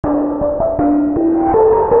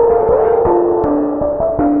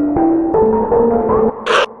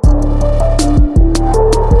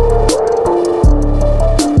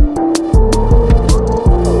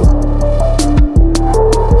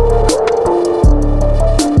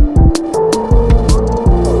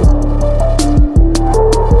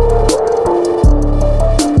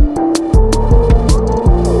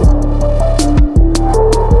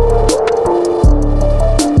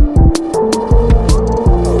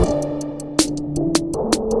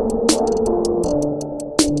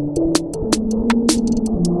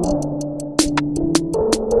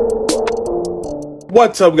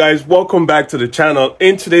What's up guys, welcome back to the channel.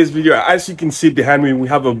 In today's video, as you can see behind me, we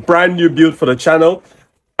have a brand new build for the channel,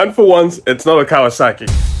 and for once it's not a Kawasaki.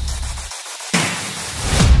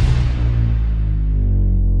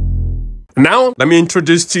 Now, let me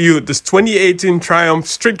introduce to you this 2018 Triumph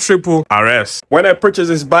Street Tripe RS. When I purchased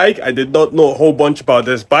this bike, I did not know a whole bunch about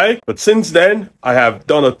this bike, but since then, I have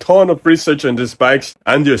done a ton of research on these bikes,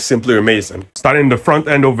 and they're simply amazing. Starting in the front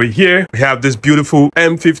end over here, we have this beautiful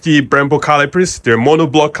M50 Brembo calipers. They're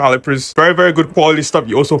monoblock calipers. Very good quality stuff.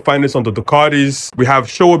 You also find this on the Ducatis. We have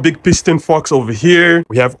Showa big piston forks over here.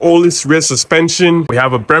 We have all this rear suspension. We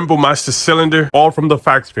have a Brembo master cylinder, all from the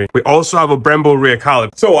factory. We also have a Brembo rear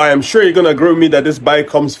caliper. So I am sure you're gonna agree with me that this bike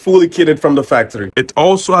comes fully kitted from the factory. It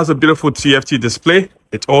also has a beautiful TFT display.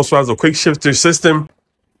 It also has a quick shifter system.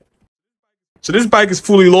 So this bike is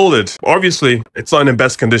fully loaded. Obviously, it's not in the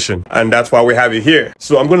best condition, and that's why we have it here.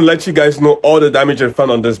 So I'm going to let you guys know all the damage I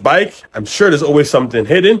found on this bike. I'm sure there's always something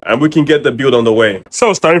hidden, and we can get the build on the way.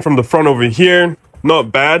 So starting from the front over here,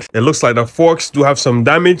 not bad. It looks like the forks do have some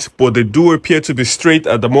damage, but they do appear to be straight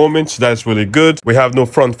at the moment, so that's really good. We have no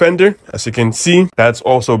front fender, as you can see. That's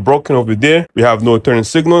also broken over there. We have no turn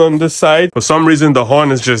signal on this side. For some reason, the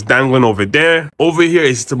horn is just dangling over there. Over here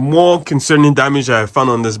is the more concerning damage I have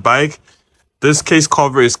found on this bike. This case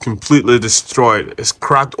cover is completely destroyed. It's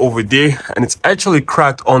cracked over there, and it's actually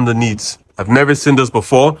cracked underneath. I've never seen this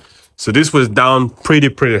before. So this was down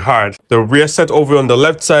pretty hard. The rear set over on the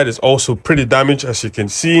left side is also pretty damaged, as you can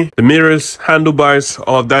see. The mirrors, handlebars,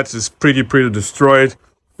 all of that is pretty destroyed.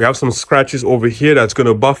 We have some scratches over here that's going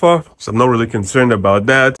to buffer, so I'm not really concerned about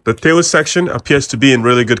that. The tail section appears to be in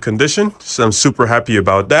really good condition, so I'm super happy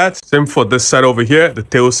about that. Same for this side over here. The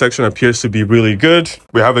tail section appears to be really good.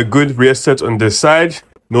 We have a good rear set on this side.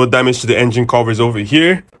 No damage to the engine covers over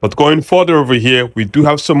here. But going further over here, we do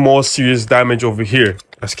have some more serious damage over here.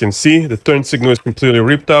 As you can see, the turn signal is completely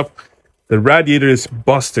ripped up. The radiator is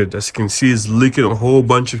busted. As you can see, it's leaking a whole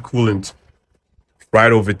bunch of coolant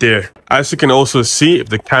right over there. As you can also see, if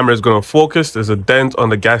the camera is going to focus, there's a dent on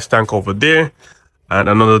the gas tank over there and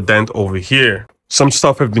another dent over here. Some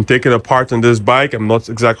stuff have been taken apart on this bike. I'm not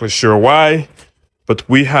exactly sure why, but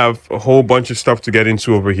we have a whole bunch of stuff to get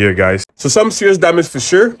into over here, guys. So some serious damage for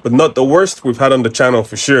sure, but not the worst we've had on the channel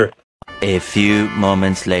for sure. A few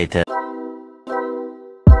moments later.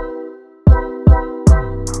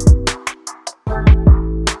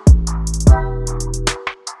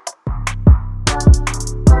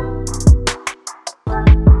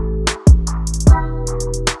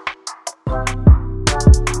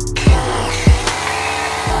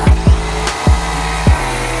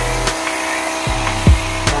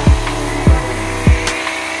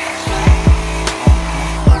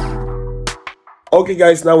 Okay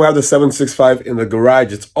guys, now we have the 765 in the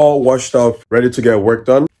garage. It's all washed up, ready to get work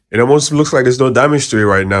done. It almost looks like there's no damage to it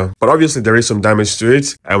right now, but obviously there is some damage to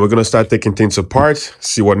it, and we're gonna start taking things apart,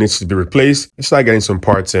 see what needs to be replaced, and start getting some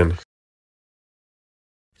parts in.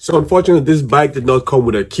 So unfortunately, this bike did not come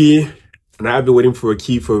with a key, and I've been waiting for a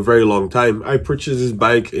key for a very long time. I purchased this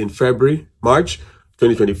bike in March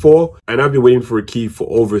 2024, and I've been waiting for a key for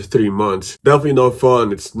over 3 months. Definitely not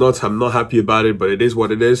fun. I'm not happy about it, but it is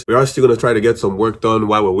what it is. We are still gonna try to get some work done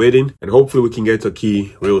while we're waiting, and hopefully we can get a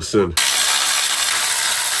key real soon.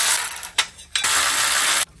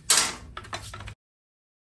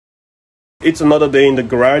 It's another day in the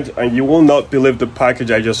garage, and you will not believe the package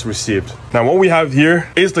I just received. Now what we have here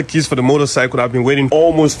is the keys for the motorcycle. I've been waiting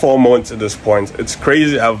almost 4 months at this point. It's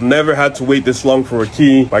crazy. I've never had to wait this long for a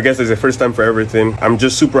key. I guess it's the first time for everything. I'm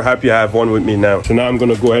just super happy I have one with me now. So now I'm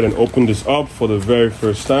gonna go ahead and open this up for the very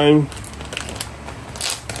first time.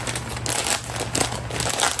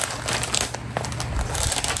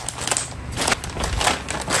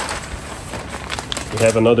 We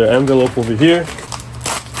have another envelope over here.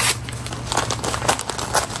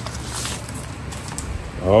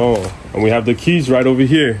 Oh, and we have the keys right over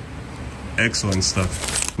here. Excellent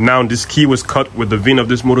stuff. Now, this key was cut with the VIN of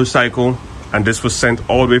this motorcycle, and this was sent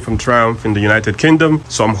all the way from Triumph in the United Kingdom.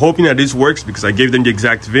 So I'm hoping that this works because I gave them the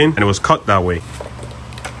exact VIN and it was cut that way.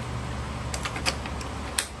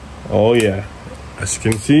 Oh yeah, as you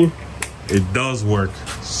can see, it does work.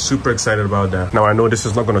 Super excited about that. Now I know this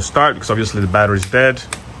is not going to start because obviously the battery is dead.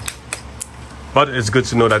 But it's good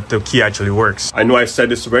to know that the key actually works. I know I said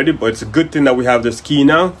this already, but it's a good thing that we have this key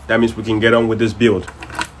now. That means we can get on with this build.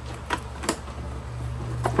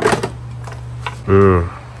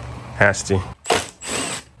 Hasty.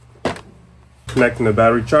 Connecting the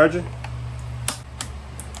battery charger.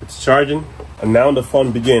 It's charging. And now the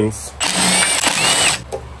fun begins.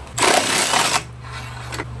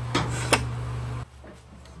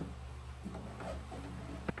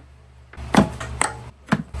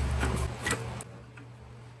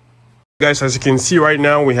 guys, as you can see right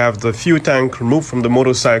now, we have the fuel tank removed from the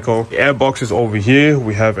motorcycle. The airbox is over here.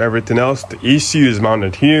 We have everything else. The ECU is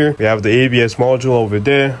mounted here. We have the ABS module over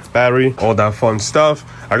there, battery, all that fun stuff.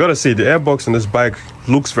 I gotta say, the airbox on this bike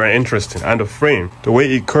looks very interesting, and the frame, the way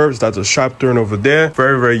it curves, that's a sharp turn over there,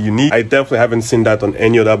 very unique. I definitely haven't seen that on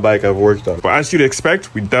any other bike I've worked on. But as you'd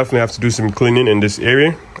expect, we definitely have to do some cleaning in this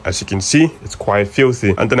area. As you can see, it's quite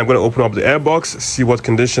filthy. And then I'm going to open up the airbox, see what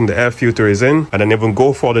condition the air filter is in, and then even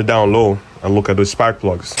go further down low and look at those spark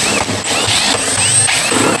plugs.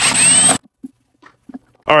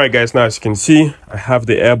 Alright guys, now as you can see, I have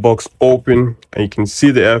the airbox open, and you can see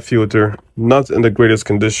the air filter not in the greatest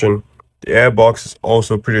condition. The airbox is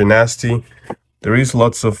also pretty nasty. There is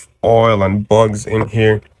lots of oil and bugs in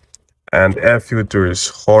here, and the air filter is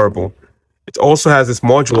horrible. It also has this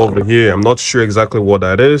module over here. I'm not sure exactly what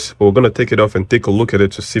that is, but we're going to take it off and take a look at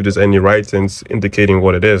it to see if there's any writings indicating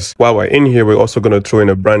what it is. While we're in here, we're also going to throw in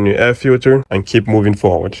a brand new air filter and keep moving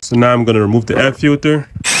forward. So now I'm going to remove the air filter.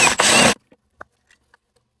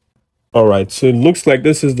 Alright, so it looks like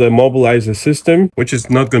this is the immobilizer system, which is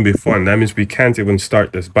not going to be fun. That means we can't even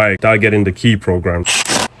start this bike without getting the key programmed.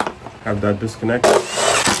 Have that disconnected.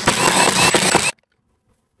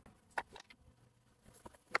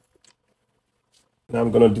 Now I'm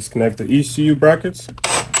going to disconnect the ECU brackets.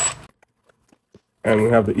 And we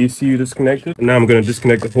have the ECU disconnected. Now I'm going to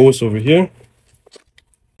disconnect the hose over here.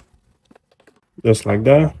 Just like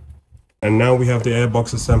that. And now we have the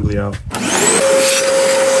airbox assembly out.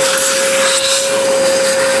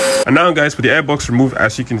 And now guys, with the airbox removed,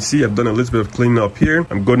 as you can see, I've done a little bit of cleaning up here.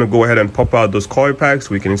 I'm going to go ahead and pop out those coil packs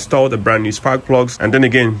so we can install the brand new spark plugs, and then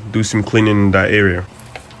again do some cleaning in that area.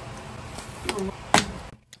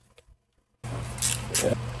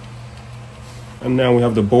 And now we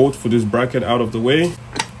have the bolt for this bracket out of the way.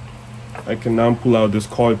 I can now pull out this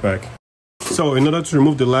coil pack. So in order to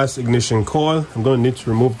remove the last ignition coil, I'm going to need to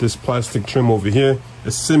remove this plastic trim over here.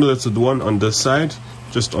 It's similar to the one on this side,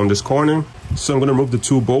 just on this corner. So I'm going to remove the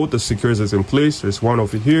two bolts that secures this in place. There's one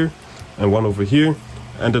over here and one over here.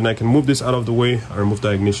 And then I can move this out of the way and remove the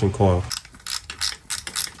ignition coil.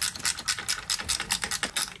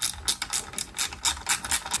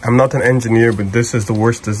 I'm not an engineer, but this is the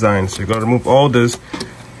worst design. So you got to remove all this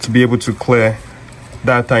to be able to clear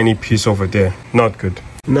that tiny piece over there. Not good.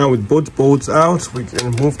 Now with both bolts out, we can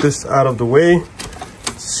move this out of the way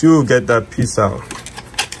to get that piece out.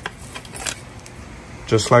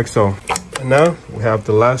 Just like so. And now we have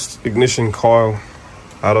the last ignition coil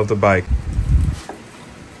out of the bike.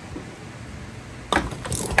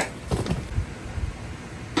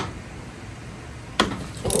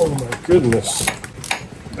 Oh my goodness.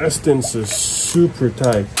 That stint is super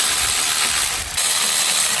tight.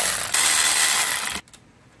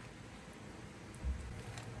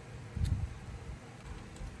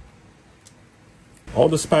 All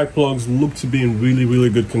the spark plugs look to be in really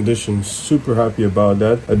good condition. Super happy about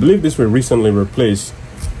that. I believe these were recently replaced,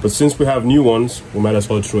 but since we have new ones, we might as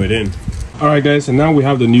well throw it in. Alright guys, and now we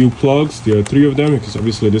have the new plugs. There are 3 of them because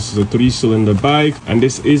obviously this is a 3-cylinder bike, and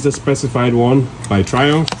this is the specified one by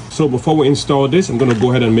Triumph. So before we install this, I'm going to go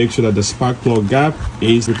ahead and make sure that the spark plug gap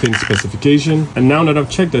is within specification. And now that I've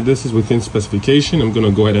checked that this is within specification, I'm going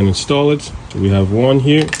to go ahead and install it. So we have one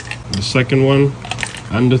here, the second one,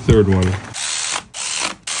 and the third one.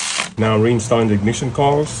 Now reinstalling the ignition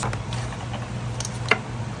coils.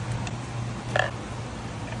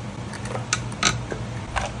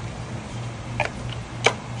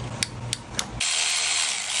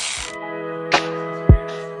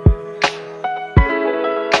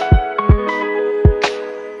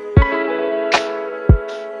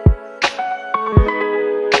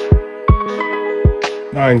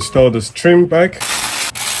 Now I install this trim back.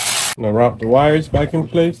 Now wrap the wires back in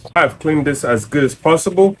place. I've cleaned this as good as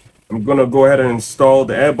possible. I'm gonna go ahead and install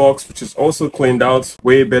the airbox, which is also cleaned out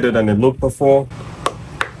way better than it looked before.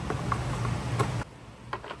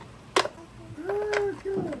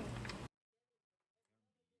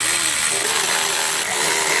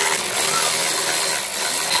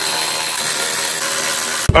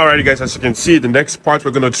 Alrighty guys, as you can see, the next part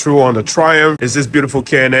we're gonna throw on the Triumph is this beautiful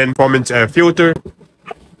K&N performance air filter.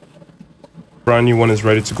 Brand new one is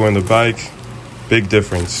ready to go in the bike. Big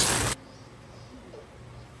difference.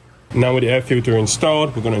 Now with the air filter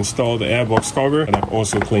installed, we're going to install the airbox cover that I've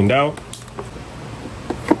also cleaned out.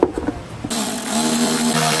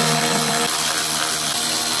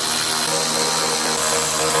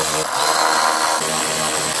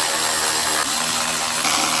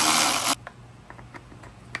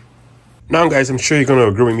 Now guys, I'm sure you're going to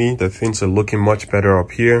agree with me that things are looking much better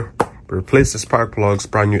up here. We replaced the spark plugs,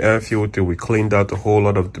 brand new air filter. We cleaned out a whole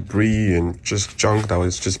lot of debris and just junk that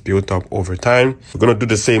was just built up over time. We're gonna do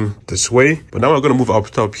the same this way, but now we're gonna move up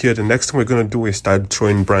top here. The next thing we're gonna do is start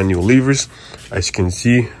throwing brand new levers. As you can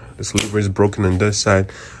see, this lever is broken on this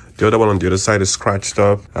side. The other one on the other side is scratched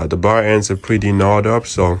up. The bar ends are pretty gnawed up,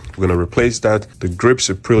 so we're gonna replace that. The grips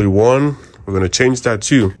are pretty worn. We're gonna change that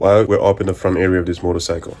too while we're up in the front area of this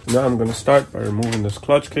motorcycle. Now I'm gonna start by removing this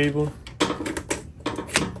clutch cable.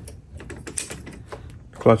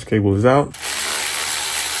 Clutch cable is out.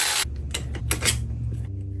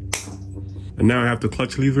 And now I have the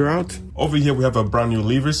clutch lever out. Over here, we have our brand new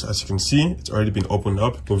levers. As you can see, it's already been opened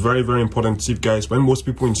up. But very, very important tip, guys. When most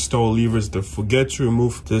people install levers, they forget to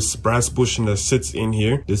remove this brass bushing that sits in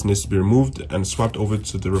here. This needs to be removed and swapped over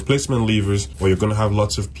to the replacement levers, or you're gonna have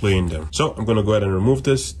lots of play in them. So I'm gonna go ahead and remove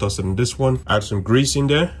this, toss it in this one, add some grease in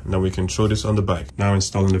there. Now we can throw this on the bike. Now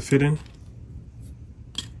installing the fitting.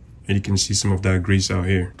 And you can see some of that grease out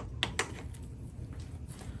here.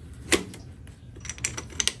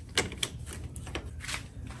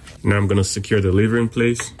 Now I'm gonna secure the lever in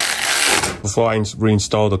place. Before I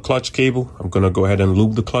reinstall the clutch cable, I'm gonna go ahead and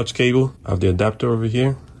lube the clutch cable. I have the adapter over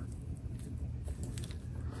here.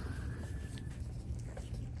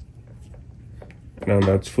 Now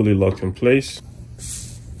that's fully locked in place.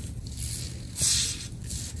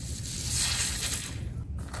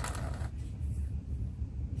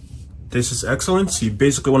 This is excellent. So you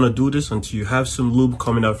basically want to do this until you have some lube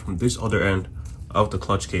coming out from this other end of the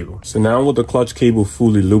clutch cable. So now with the clutch cable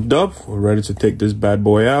fully lubed up, we're ready to take this bad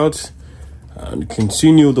boy out and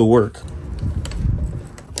continue the work.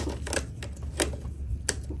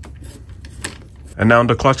 And now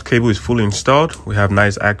the clutch cable is fully installed. We have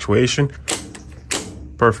nice actuation.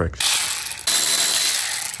 Perfect.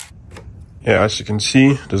 Yeah, as you can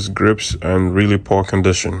see, this grips are in really poor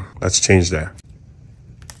condition. Let's change that.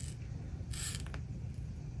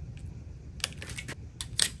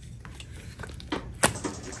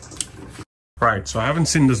 Right, so I haven't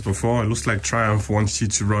seen this before. It looks like Triumph wants you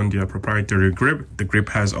to run their proprietary grip. The grip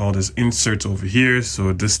has all these inserts over here,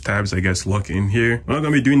 so this tabs, I guess, lock in here. We're not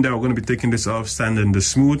gonna be doing that. We're gonna be taking this off, sanding this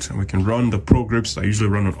smooth, and we can run the pro grips I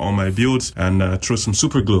usually run on all my builds and throw some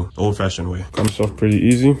super glue, the old-fashioned way. Comes off pretty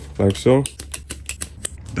easy, like so.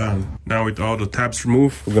 Done. Now with all the tabs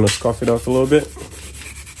removed, we're gonna scuff it off a little bit.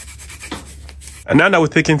 And now that we're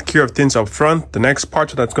taking care of things up front, the next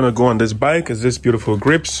part that's gonna go on this bike is this beautiful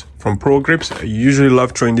grips from Pro Grips. I usually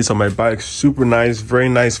love throwing this on my bike. Super nice, very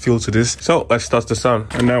nice feel to this. So let's toss this on.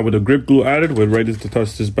 And now with the grip glue added, we're ready to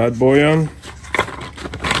toss this bad boy on.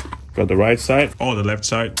 Got the right side or the left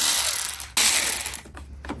side.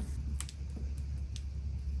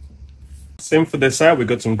 Same for this side, we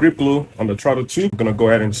got some grip glue on the throttle too. I'm gonna go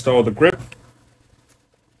ahead and install the grip.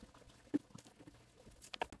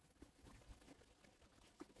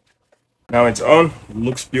 Now it's on, it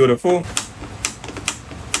looks beautiful.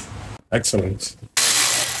 Excellent.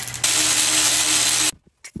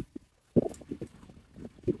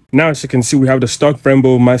 Now, as you can see, we have the stock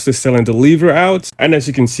Brembo master cylinder lever out. And as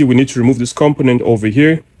you can see, we need to remove this component over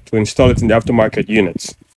here to install it in the aftermarket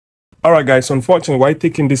units. Alright guys, so unfortunately, while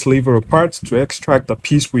taking this lever apart to extract the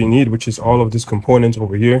piece we need, which is all of these components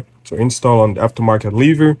over here to install on the aftermarket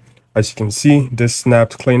lever, as you can see, this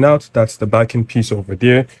snapped clean out. That's the backing piece over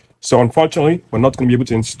there. So unfortunately, we're not going to be able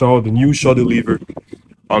to install the new shoulder lever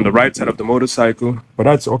on the right side of the motorcycle, but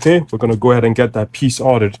that's okay. We're going to go ahead and get that piece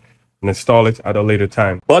ordered and install it at a later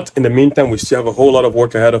time. But in the meantime, we still have a whole lot of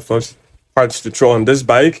work ahead of us, parts to throw on this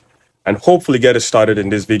bike, and hopefully get it started in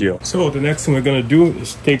this video. So the next thing we're going to do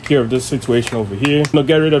is take care of this situation over here. I'm going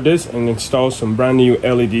to get rid of this and install some brand new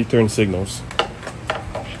LED turn signals.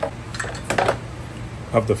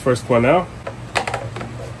 Have the first one out.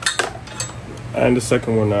 And the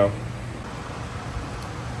second one now.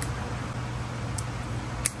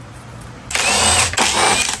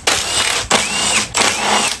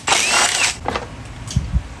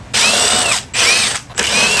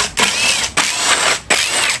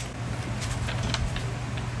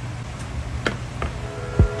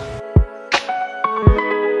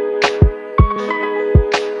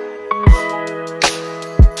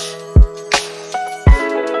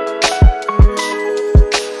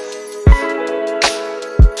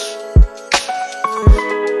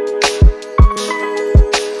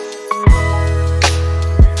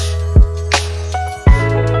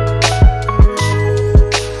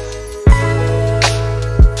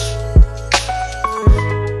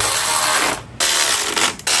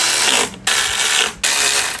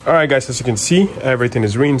 Alright guys, as you can see, everything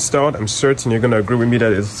is reinstalled. I'm certain you're going to agree with me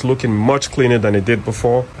that it's looking much cleaner than it did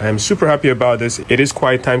before. I am super happy about this. It is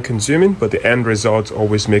quite time consuming, but the end result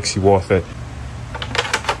always makes you worth it.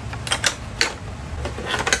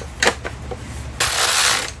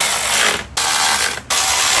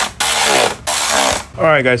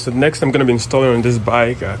 Alright guys, so next I'm going to be installing on this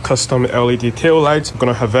bike a custom LED tail lights. I'm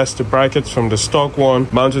going to harvest the brackets from the stock one,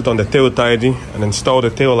 mount it on the tail tidy, and install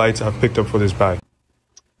the tail lights I've picked up for this bike.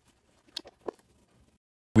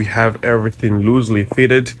 We have everything loosely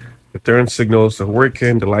fitted. The turn signals are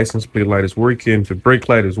working, the license plate light is working, the brake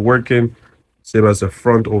light is working, same as the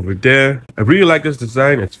front over there. I really like this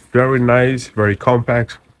design. It's very nice, very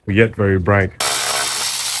compact, but yet very bright.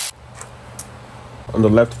 On the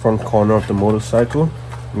left front corner of the motorcycle,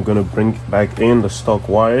 I'm going to bring back in the stock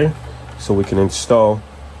wire so we can install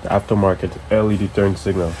the aftermarket LED turn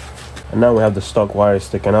signal. And now we have the stock wire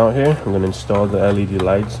sticking out here. I'm going to install the LED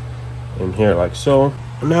lights in here like so.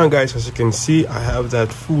 And now guys, as you can see, I have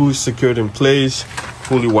that fully secured in place,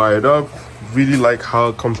 fully wired up. Really like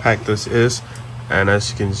how compact this is. And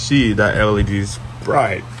as you can see, that LED is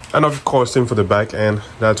bright. And of course, same for the back end.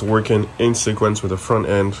 That's working in sequence with the front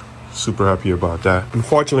end. Super happy about that.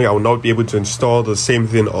 Unfortunately, I will not be able to install the same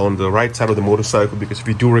thing on the right side of the motorcycle because if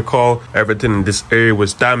you do recall, everything in this area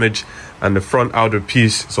was damaged and the front outer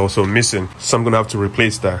piece is also missing. So I'm gonna have to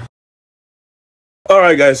replace that.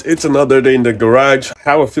 Alright guys, it's another day in the garage.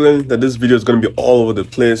 I have a feeling that this video is going to be all over the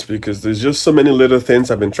place because there's just so many little things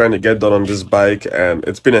I've been trying to get done on this bike and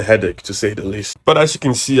it's been a headache to say the least. But as you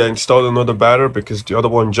can see, I installed another battery because the other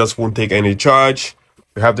one just won't take any charge.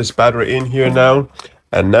 We have this battery in here now,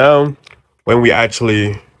 and now when we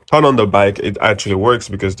actually turn on the bike, it actually works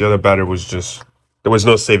because the other battery was just, there was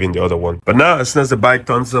no saving the other one. But now as soon as the bike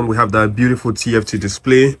turns on, we have that beautiful TFT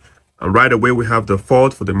display, and right away we have the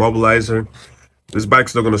fault for the immobilizer. This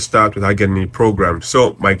bike's not going to start without getting any programmed.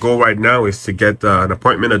 So my goal right now is to get an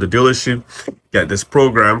appointment at the dealership, get this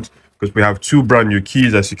programmed, because we have two brand new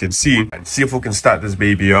keys, as you can see, and see if we can start this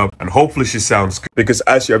baby up. And hopefully she sounds good. Because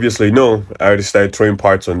as you obviously know, I already started throwing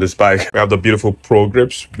parts on this bike. We have the beautiful Pro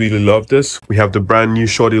grips. Really love this. We have the brand new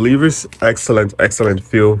shorty levers. Excellent, excellent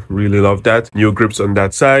feel. Really love that. New grips on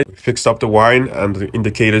that side. We fixed up the wiring and the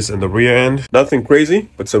indicators in the rear end. Nothing crazy,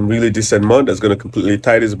 but some really decent mud that's going to completely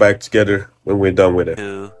tie this bike together when we're done with it.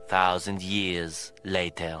 2,000 years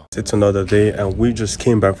later. It's another day and we just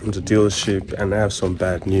came back from the dealership and I have some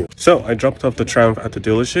bad news. So I dropped off the Triumph at the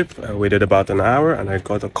dealership. I waited about an hour and I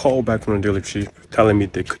got a call back from the dealership telling me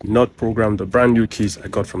they could not program the brand new keys I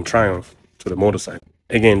got from Triumph to the motorcycle.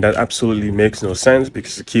 Again, that absolutely makes no sense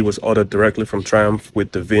because the key was ordered directly from Triumph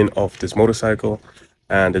with the VIN of this motorcycle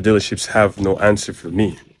and the dealerships have no answer for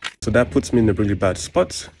me. So that puts me in a really bad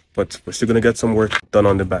spot. But we're still going to get some work done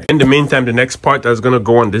on the bike. In the meantime, the next part that's going to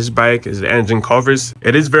go on this bike is the engine covers.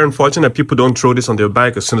 It is very unfortunate that people don't throw this on their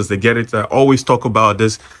bike as soon as they get it. I always talk about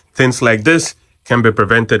this. Things like this can be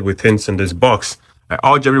prevented with things in this box. I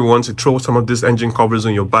urge everyone to throw some of these engine covers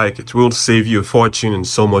on your bike. It will save you a fortune and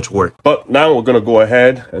so much work. But now we're going to go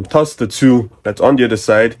ahead and toss the two that's on the other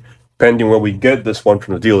side, pending when we get this one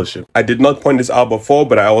from the dealership. I did not point this out before,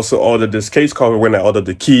 but I also ordered this case cover when I ordered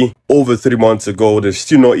the key over 3 months ago. There's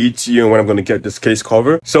still no ETA when I'm going to get this case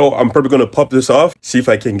cover. So I'm probably going to pop this off, see if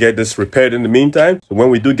I can get this repaired in the meantime. So when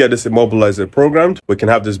we do get this immobilizer programmed, we can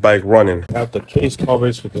have this bike running. I have the case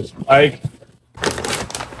covers for this bike.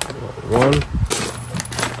 One,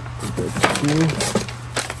 two,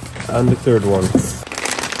 and the third one.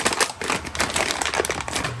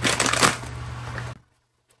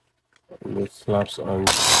 It slaps on.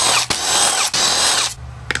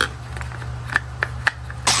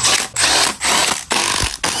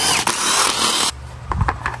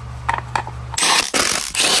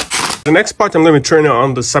 The next part I'm going to be turning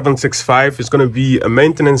on the 765 is going to be a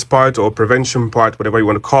maintenance part or prevention part, whatever you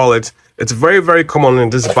want to call it. It's very, very common in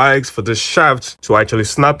these bikes for this shaft to actually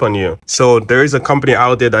snap on you. So there is a company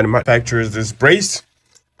out there that manufactures this brace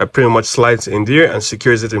that pretty much slides in there and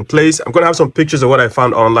secures it in place. I'm going to have some pictures of what I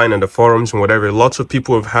found online on the forums and whatever. Lots of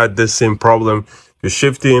people have had this same problem. You're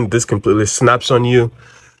shifting, this completely snaps on you.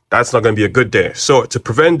 That's not going to be a good day. So to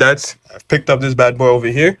prevent that, I've picked up this bad boy over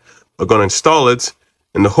here. We're going to install it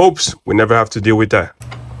in the hopes we never have to deal with that.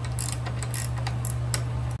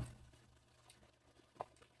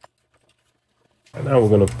 And now we're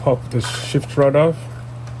going to pop this shift rod off.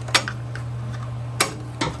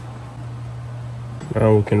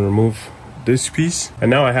 Now we can remove this piece. And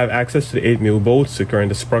now I have access to the 8mm bolts securing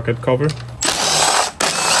the sprocket cover.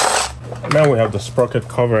 And now we have the sprocket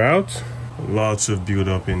cover out. Lots of build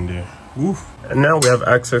up in there. Oof. And now we have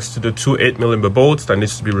access to the two 8mm bolts that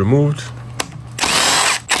needs to be removed.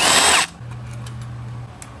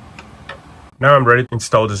 Now I'm ready to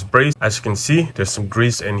install this brace. As you can see, there's some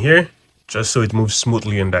grease in here, just so it moves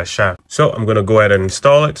smoothly in that shaft. So I'm gonna go ahead and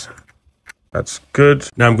install it. That's good.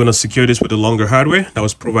 Now I'm gonna secure this with the longer hardware that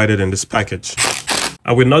was provided in this package.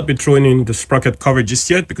 I will not be throwing in the sprocket cover just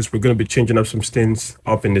yet because we're gonna be changing up some things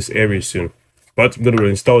up in this area soon. But I'm gonna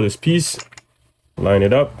install this piece, line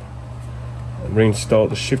it up, and reinstall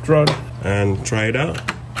the shift rod and try it out.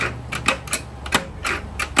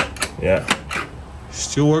 Yeah.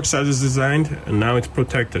 Still works as it's designed, and now it's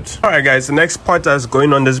protected. Alright guys, the next part that's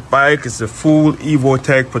going on this bike is the full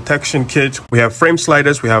EVOR protection kit. We have frame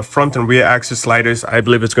sliders, we have front and rear axis sliders. I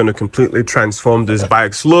believe it's going to completely transform this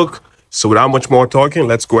bike's look. So without much more talking,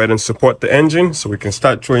 let's go ahead and support the engine so we can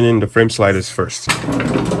start throwing in the frame sliders first.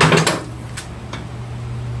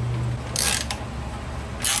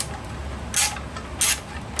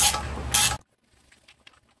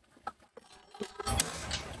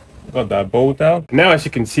 Got that bolt out. Now as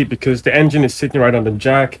you can see, because the engine is sitting right on the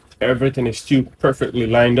jack, everything is still perfectly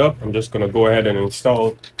lined up. I'm just going to go ahead and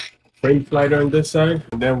install frame slider on this side,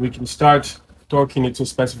 and then we can start torquing it to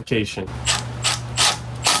specification.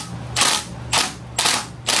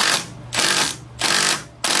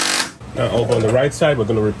 Now over on the right side, we're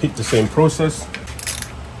going to repeat the same process.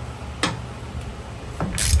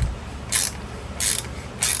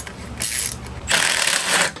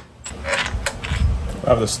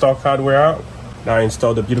 I have the stock hardware out. Now I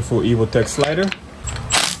installed the beautiful EVOR slider.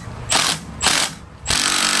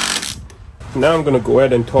 Now I'm going to go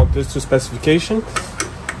ahead and torque this to specification.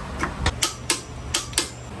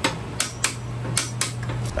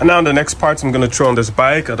 And now the next parts I'm going to throw on this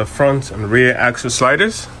bike are the front and rear axle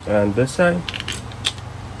sliders. And this side.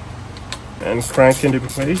 And crank into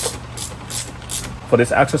place. For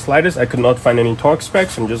this axle sliders, I could not find any torque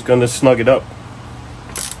specs. I'm just going to snug it up.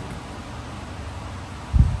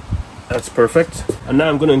 That's perfect. And now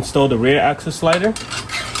I'm going to install the rear axis slider.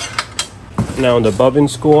 Now the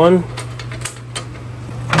bobbins go on.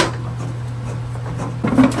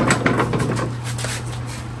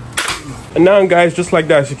 And now guys, just like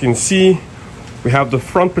that, as you can see, we have the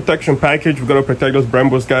front protection package. We're going to protect those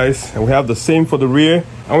Brembos guys. And we have the same for the rear.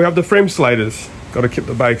 And we have the frame sliders. Got to keep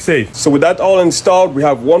the bike safe. So with that all installed, we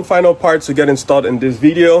have one final part to get installed in this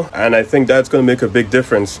video. And I think that's going to make a big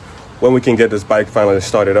difference when we can get this bike finally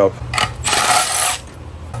started up.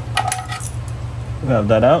 We have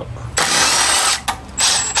that out.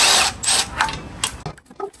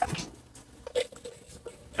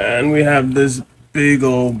 And we have this big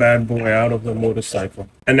old bad boy out of the motorcycle.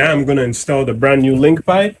 And now I'm going to install the brand new link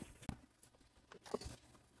pipe.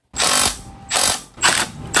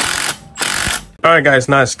 Alright guys,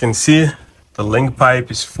 now as you can see, the link pipe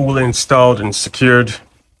is fully installed and secured.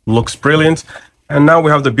 Looks brilliant. And now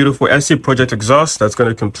we have the beautiful SC Project exhaust that's going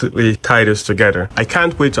to completely tie this together. I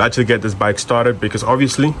can't wait to actually get this bike started because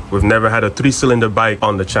obviously we've never had a 3-cylinder bike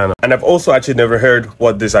on the channel. And I've also actually never heard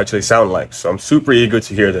what this actually sounds like. So I'm super eager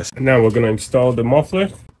to hear this. And now we're going to install the muffler.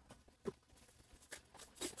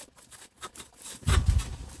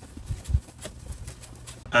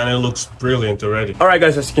 And it looks brilliant already. Alright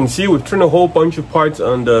guys, as you can see, we've thrown a whole bunch of parts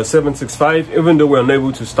on the 765, even though we're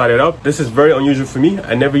unable to start it up. This is very unusual for me.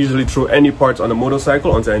 I never usually throw any parts on a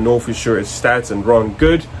motorcycle until I know for sure it starts and runs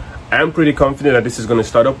good. I'm pretty confident that this is going to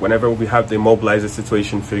start up whenever we have the immobilizer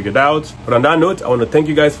situation figured out. But on that note, I want to thank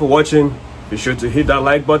you guys for watching. Be sure to hit that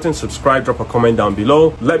like button, subscribe, drop a comment down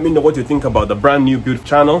below. Let me know what you think about the brand new BUILDZ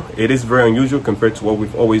channel. It is very unusual compared to what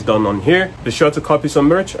we've always done on here. Be sure to copy some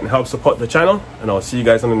merch and help support the channel. And I'll see you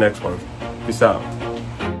guys on the next one. Peace out.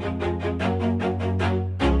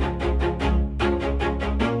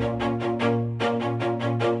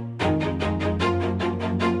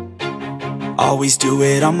 Always do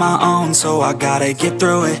it on my own, so I gotta get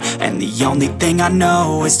through it. And the only thing I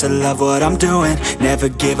know is to love what I'm doing. Never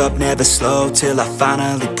give up, never slow, till I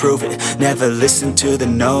finally prove it. Never listen to the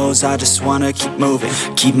no's, I just wanna keep moving.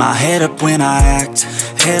 Keep my head up when I act,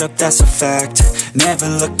 head up, that's a fact. Never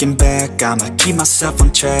looking back, I'ma keep myself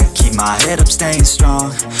on track. Keep my head up, staying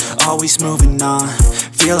strong, always moving on.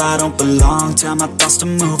 Feel I don't belong, tell my thoughts to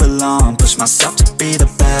move along. Push myself to be the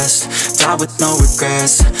best, die with no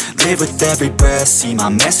regrets. Live with every breath, see my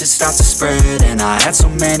message start to spread. And I had so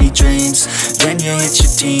many dreams, then you hit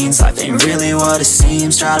your teens. Life ain't really what it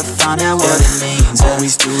seems, try to find out what it means.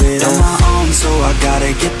 Always do it on my own, so I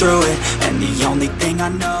gotta get through it. And the only thing I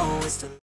know is